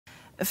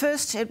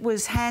First it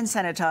was hand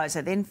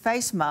sanitizer, then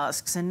face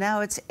masks, and now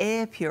it's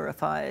air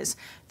purifiers,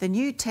 the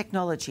new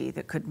technology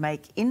that could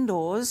make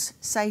indoors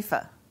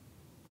safer.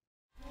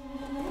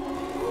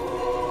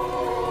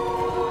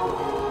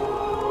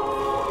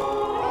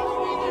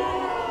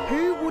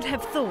 Who would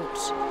have thought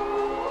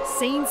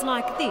scenes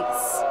like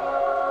this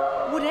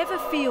would ever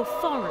feel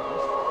foreign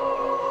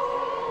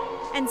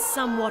and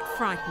somewhat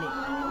frightening?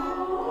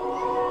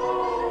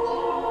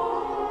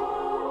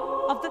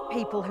 Of the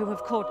people who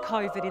have caught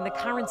COVID in the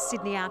current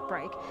Sydney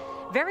outbreak,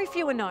 very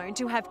few are known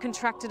to have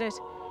contracted it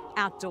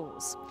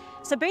outdoors.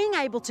 So being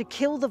able to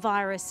kill the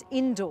virus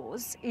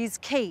indoors is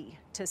key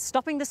to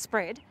stopping the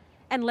spread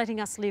and letting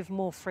us live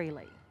more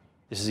freely.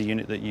 This is a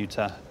unit that you'd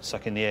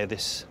suck in the air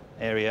this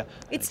area.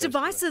 It's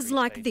devices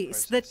like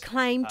this that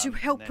claim to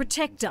help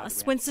protect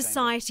us when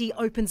society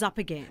opens up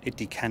again. It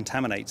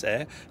decontaminates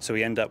air, so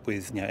we end up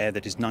with air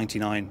that is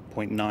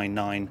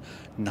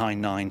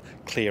 99.9999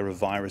 clear of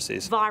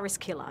viruses. Virus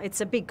killer,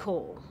 it's a big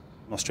call.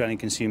 Australian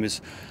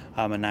consumers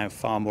are now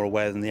far more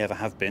aware than they ever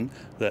have been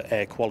that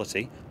air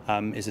quality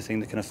is a thing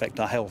that can affect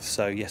our health.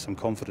 So yes, I'm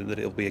confident that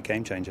it'll be a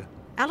game changer.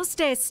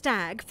 Alastair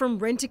Stagg from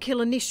Rent-A-Kill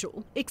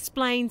Initial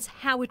explains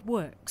how it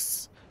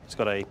works. It's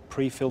got a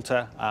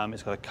pre-filter,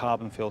 it's got a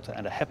carbon filter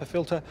and a HEPA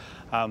filter.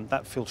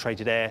 That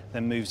filtrated air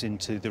then moves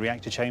into the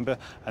reactor chamber,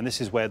 and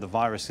this is where the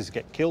viruses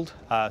get killed.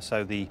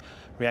 So the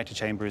reactor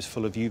chamber is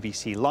full of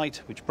UVC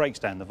light, which breaks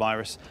down the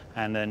virus,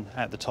 and then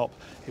at the top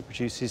it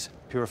produces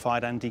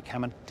purified and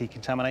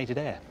decontaminated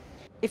air.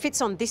 If it's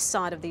on this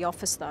side of the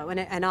office though,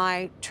 and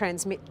I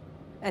transmit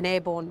an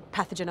airborne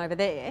pathogen over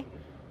there,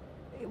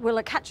 will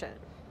it catch it?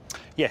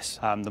 Yes,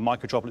 the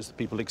microdroplets that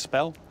people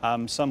expel,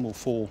 some will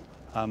fall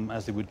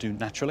as they would do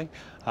naturally.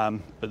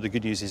 But the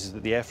good news is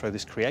that the airflow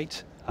this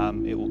creates,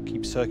 it will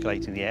keep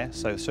circulating the air,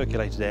 so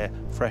circulated air,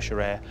 fresher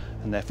air,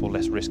 and therefore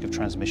less risk of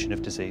transmission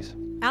of disease.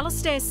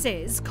 Alastair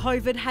says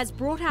COVID has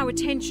brought our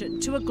attention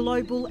to a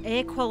global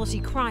air quality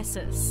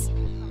crisis,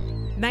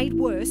 made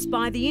worse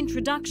by the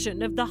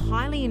introduction of the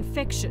highly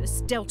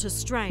infectious Delta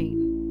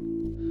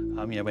strain.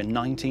 We're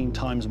 19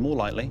 times more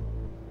likely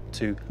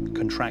to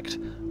contract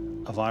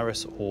a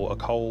virus or a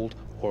cold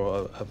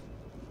or a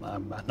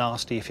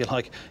nasty, if you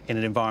like, in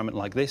an environment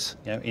like this,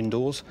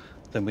 indoors,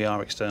 than we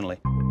are externally.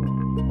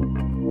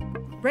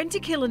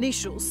 Rent-A-Kill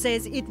Initial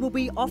says it will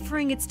be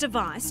offering its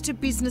device to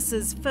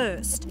businesses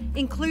first,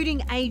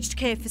 including aged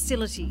care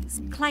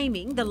facilities,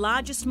 claiming the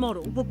largest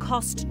model will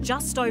cost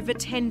just over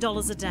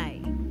 $10 a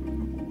day.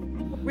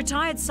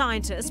 Retired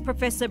scientist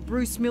Professor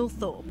Bruce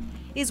Milthorpe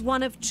is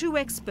one of two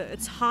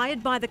experts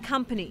hired by the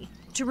company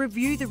to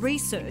review the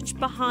research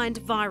behind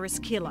Virus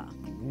Killer.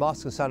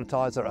 Masks and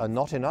sanitizer are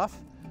not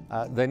enough.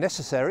 They're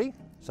necessary,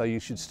 so you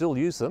should still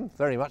use them,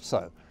 very much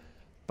so.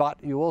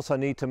 But you also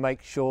need to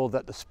make sure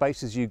that the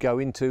spaces you go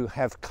into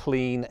have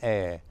clean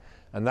air.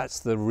 And that's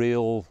the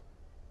real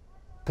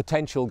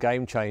potential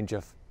game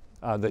changer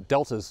that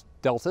Delta's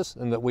dealt us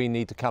and that we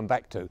need to come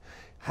back to,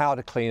 how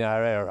to clean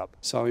our air up.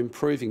 So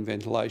improving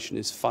ventilation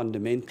is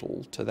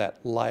fundamental to that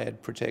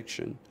layered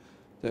protection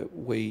that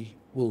we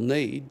will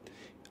need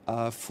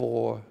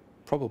for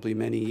probably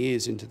many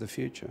years into the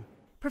future.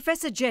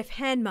 Professor Jeff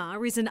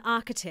Hanmar is an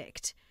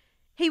architect.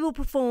 He will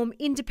perform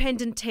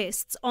independent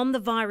tests on the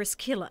virus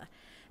killer,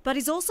 but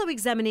is also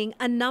examining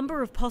a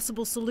number of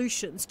possible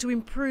solutions to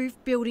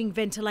improve building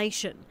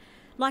ventilation,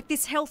 like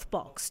this health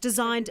box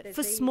designed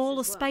for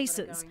smaller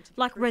spaces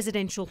like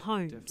residential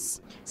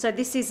homes. So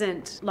this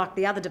isn't like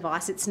the other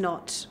device, it's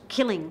not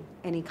killing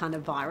any kind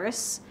of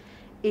virus,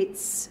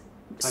 it's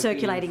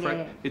circulating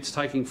air. It's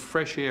taking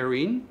fresh air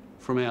in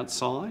from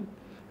outside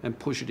and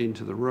push it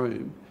into the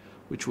room,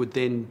 which would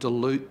then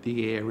dilute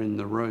the air in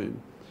the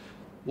room.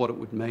 What it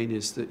would mean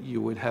is that you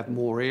would have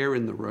more air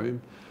in the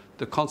room,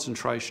 the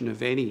concentration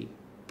of any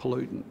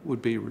pollutant would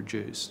be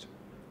reduced.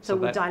 So it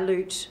would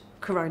dilute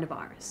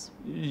coronavirus?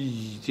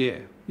 Yeah,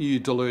 you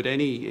dilute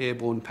any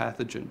airborne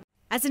pathogen.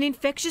 As an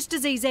infectious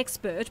disease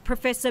expert,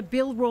 Professor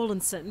Bill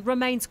Rawlinson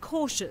remains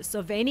cautious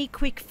of any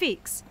quick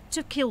fix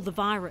to kill the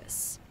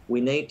virus.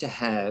 We need to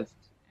have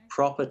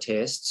proper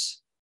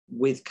tests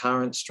with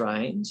current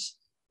strains,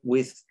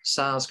 with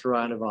SARS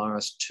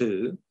coronavirus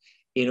 2,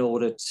 in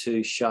order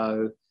to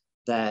show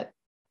that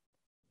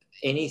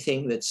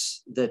anything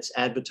that's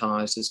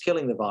advertised as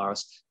killing the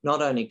virus not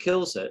only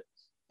kills it,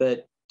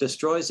 but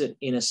destroys it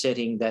in a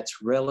setting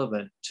that's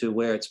relevant to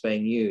where it's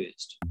being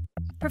used.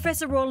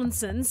 Professor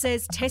Rawlinson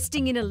says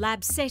testing in a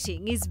lab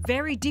setting is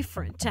very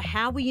different to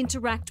how we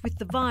interact with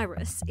the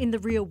virus in the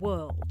real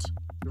world.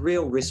 The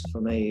real risk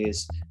for me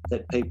is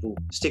that people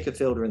stick a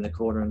filter in the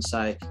corner and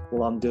say,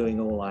 well, I'm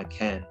doing all I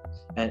can.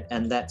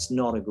 And that's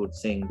not a good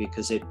thing,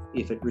 because if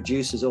it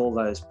reduces all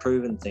those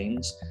proven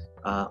things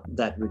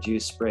that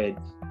reduce spread,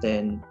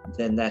 then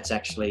that's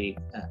actually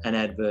an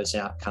adverse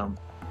outcome.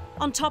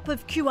 On top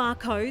of QR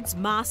codes,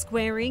 mask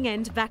wearing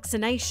and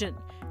vaccination,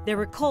 there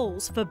are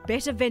calls for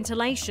better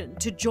ventilation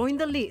to join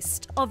the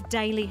list of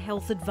daily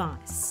health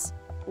advice.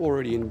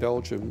 Already in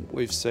Belgium,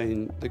 we've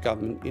seen the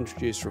government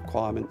introduce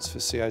requirements for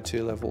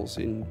CO2 levels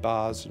in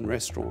bars and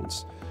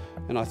restaurants,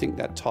 And I think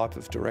that type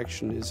of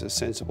direction is a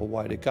sensible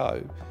way to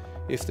go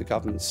if the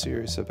government's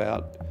serious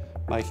about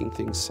making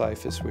things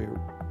safe as we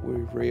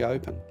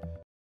reopen.